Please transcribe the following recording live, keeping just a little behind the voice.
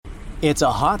It's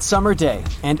a hot summer day,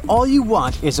 and all you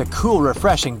want is a cool,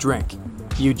 refreshing drink.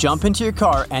 You jump into your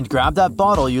car and grab that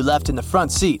bottle you left in the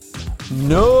front seat.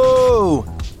 No!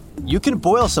 You can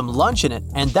boil some lunch in it,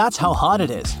 and that's how hot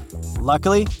it is.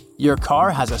 Luckily, your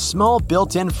car has a small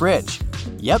built-in fridge.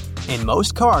 Yep, in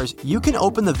most cars, you can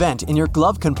open the vent in your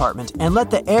glove compartment and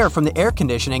let the air from the air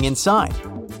conditioning inside.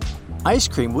 Ice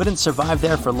cream wouldn't survive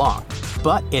there for long,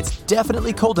 but it's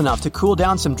definitely cold enough to cool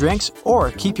down some drinks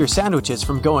or keep your sandwiches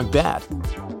from going bad.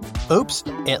 Oops,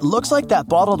 it looks like that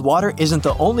bottled water isn't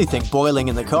the only thing boiling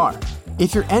in the car.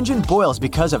 If your engine boils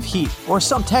because of heat or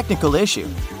some technical issue,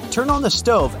 turn on the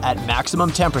stove at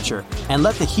maximum temperature and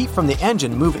let the heat from the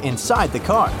engine move inside the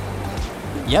car.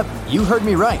 Yep, you heard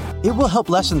me right. It will help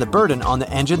lessen the burden on the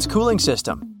engine's cooling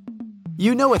system.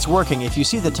 You know it's working if you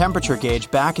see the temperature gauge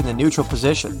back in the neutral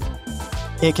position.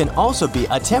 It can also be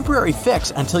a temporary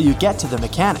fix until you get to the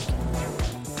mechanic.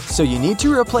 So you need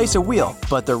to replace a wheel,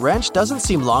 but the wrench doesn't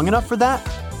seem long enough for that?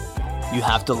 You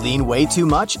have to lean way too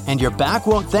much and your back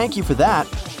won't thank you for that.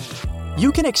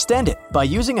 You can extend it by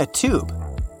using a tube.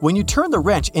 When you turn the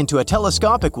wrench into a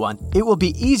telescopic one, it will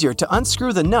be easier to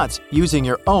unscrew the nuts using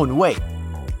your own weight.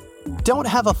 Don't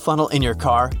have a funnel in your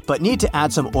car, but need to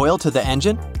add some oil to the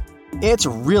engine? It's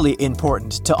really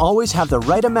important to always have the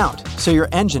right amount so your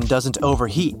engine doesn't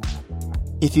overheat.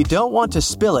 If you don't want to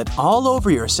spill it all over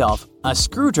yourself, a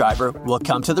screwdriver will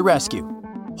come to the rescue.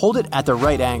 Hold it at the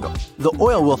right angle. The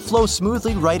oil will flow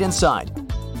smoothly right inside.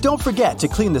 Don't forget to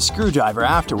clean the screwdriver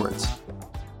afterwards.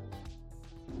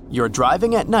 You're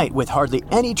driving at night with hardly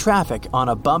any traffic on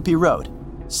a bumpy road.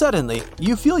 Suddenly,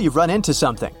 you feel you've run into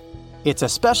something. It's a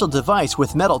special device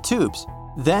with metal tubes.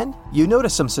 Then, you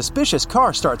notice some suspicious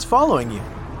car starts following you.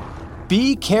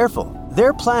 Be careful.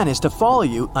 Their plan is to follow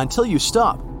you until you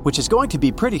stop, which is going to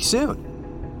be pretty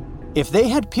soon. If they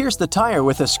had pierced the tire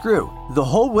with a screw, the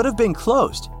hole would have been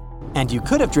closed, and you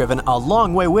could have driven a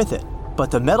long way with it.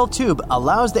 But the metal tube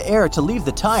allows the air to leave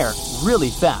the tire really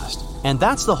fast, and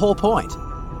that's the whole point.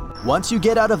 Once you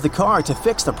get out of the car to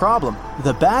fix the problem,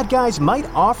 the bad guys might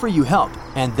offer you help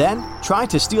and then try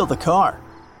to steal the car.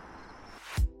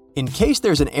 In case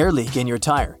there's an air leak in your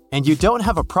tire and you don't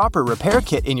have a proper repair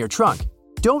kit in your trunk,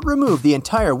 don't remove the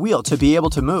entire wheel to be able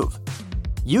to move.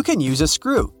 You can use a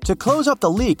screw to close up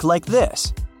the leak like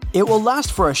this. It will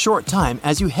last for a short time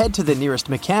as you head to the nearest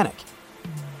mechanic.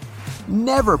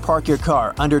 Never park your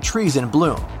car under trees in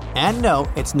bloom. And no,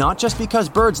 it's not just because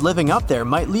birds living up there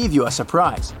might leave you a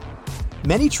surprise.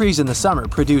 Many trees in the summer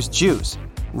produce juice,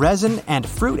 resin, and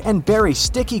fruit and berry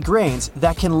sticky grains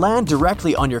that can land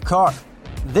directly on your car.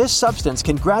 This substance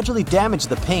can gradually damage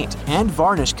the paint and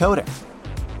varnish coating.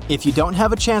 If you don't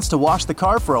have a chance to wash the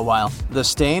car for a while, the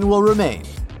stain will remain.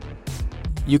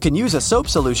 You can use a soap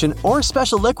solution or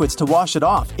special liquids to wash it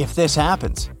off if this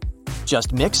happens.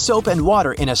 Just mix soap and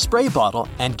water in a spray bottle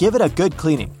and give it a good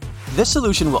cleaning. This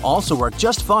solution will also work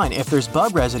just fine if there's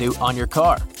bug residue on your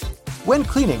car. When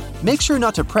cleaning, make sure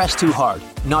not to press too hard,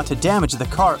 not to damage the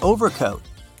car overcoat.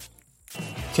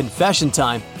 Confession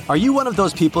time. Are you one of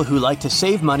those people who like to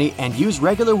save money and use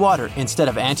regular water instead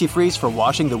of antifreeze for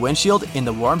washing the windshield in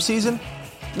the warm season?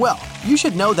 Well, you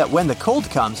should know that when the cold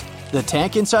comes, the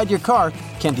tank inside your car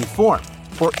can deform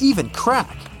or even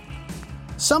crack.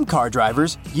 Some car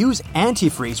drivers use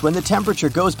antifreeze when the temperature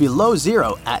goes below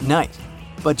zero at night.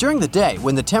 But during the day,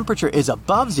 when the temperature is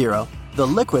above zero, the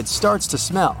liquid starts to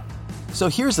smell. So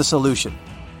here's the solution.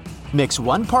 Mix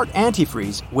 1 part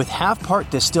antifreeze with half part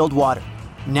distilled water.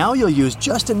 Now you'll use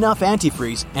just enough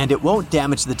antifreeze and it won't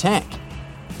damage the tank.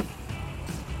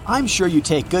 I'm sure you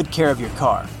take good care of your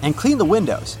car and clean the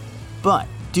windows. But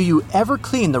do you ever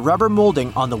clean the rubber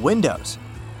molding on the windows?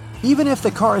 Even if the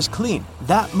car is clean,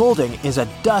 that molding is a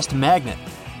dust magnet.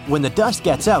 When the dust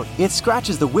gets out, it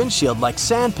scratches the windshield like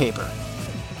sandpaper.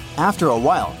 After a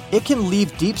while, it can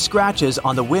leave deep scratches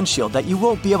on the windshield that you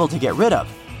won't be able to get rid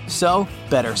of. So,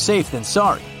 better safe than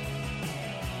sorry.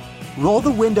 Roll the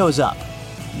windows up.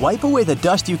 Wipe away the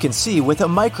dust you can see with a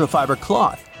microfiber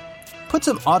cloth. Put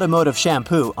some automotive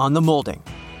shampoo on the molding.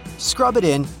 Scrub it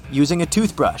in using a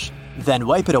toothbrush, then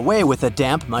wipe it away with a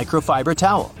damp microfiber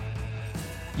towel.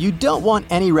 You don't want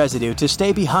any residue to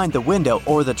stay behind the window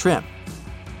or the trim.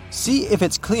 See if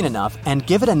it's clean enough and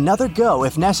give it another go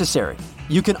if necessary.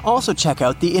 You can also check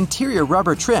out the interior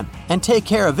rubber trim and take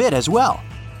care of it as well.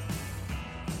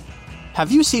 Have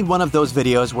you seen one of those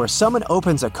videos where someone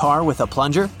opens a car with a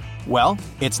plunger? Well,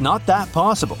 it's not that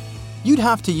possible. You'd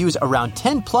have to use around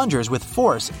 10 plungers with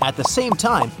force at the same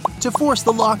time to force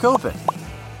the lock open.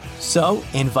 So,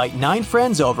 invite 9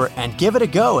 friends over and give it a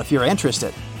go if you're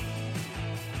interested.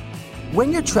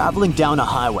 When you're traveling down a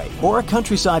highway or a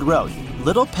countryside road,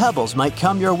 little pebbles might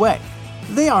come your way.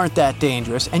 They aren't that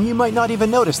dangerous and you might not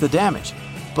even notice the damage.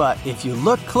 But if you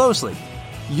look closely,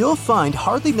 you'll find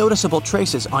hardly noticeable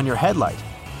traces on your headlight.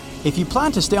 If you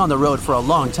plan to stay on the road for a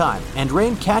long time and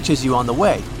rain catches you on the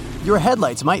way, your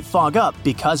headlights might fog up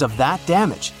because of that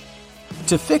damage.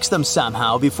 To fix them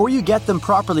somehow before you get them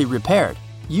properly repaired,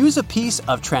 use a piece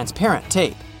of transparent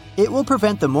tape. It will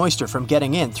prevent the moisture from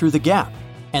getting in through the gap,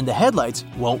 and the headlights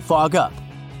won't fog up.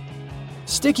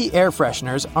 Sticky air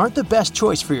fresheners aren't the best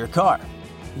choice for your car.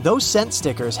 Those scent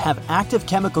stickers have active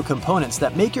chemical components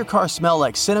that make your car smell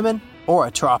like cinnamon or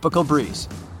a tropical breeze.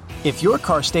 If your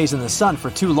car stays in the sun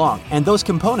for too long and those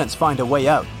components find a way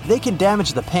out, they can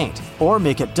damage the paint or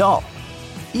make it dull.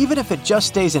 Even if it just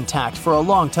stays intact for a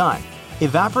long time,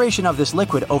 evaporation of this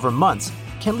liquid over months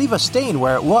can leave a stain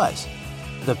where it was.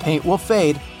 The paint will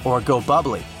fade or go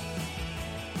bubbly.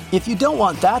 If you don't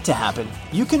want that to happen,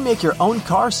 you can make your own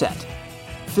car scent.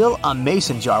 Fill a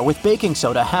mason jar with baking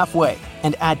soda halfway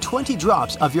and add 20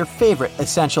 drops of your favorite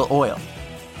essential oil.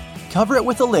 Cover it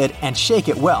with a lid and shake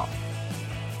it well.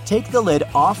 Take the lid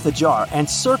off the jar and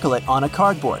circle it on a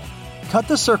cardboard. Cut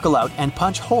the circle out and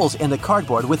punch holes in the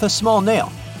cardboard with a small nail.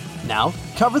 Now,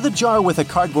 cover the jar with a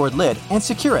cardboard lid and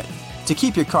secure it. To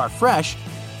keep your car fresh,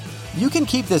 you can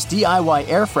keep this DIY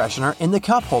air freshener in the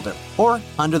cup holder or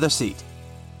under the seat.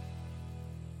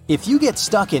 If you get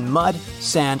stuck in mud,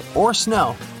 sand, or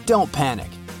snow, don't panic.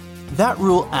 That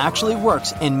rule actually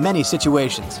works in many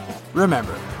situations.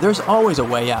 Remember, there's always a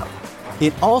way out.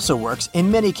 It also works in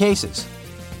many cases.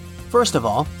 First of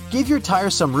all, give your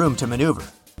tires some room to maneuver.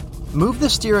 Move the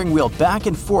steering wheel back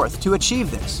and forth to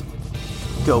achieve this.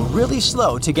 Go really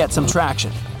slow to get some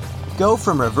traction. Go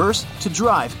from reverse to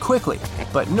drive quickly,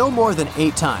 but no more than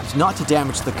 8 times not to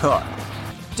damage the car.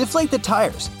 Deflate the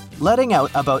tires, letting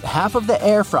out about half of the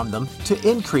air from them to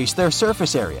increase their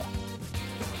surface area.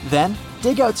 Then,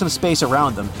 dig out some space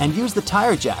around them and use the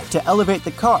tire jack to elevate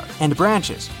the car and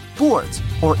branches, boards,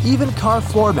 or even car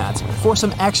floor mats for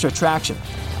some extra traction.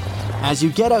 As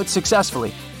you get out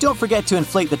successfully, don't forget to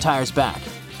inflate the tires back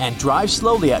and drive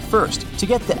slowly at first to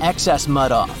get the excess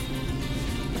mud off.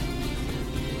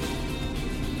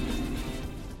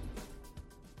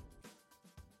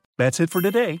 That's it for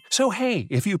today. So hey,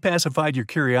 if you pacified your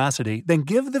curiosity, then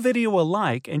give the video a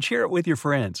like and share it with your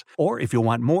friends. Or if you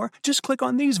want more, just click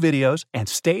on these videos and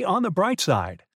stay on the bright side.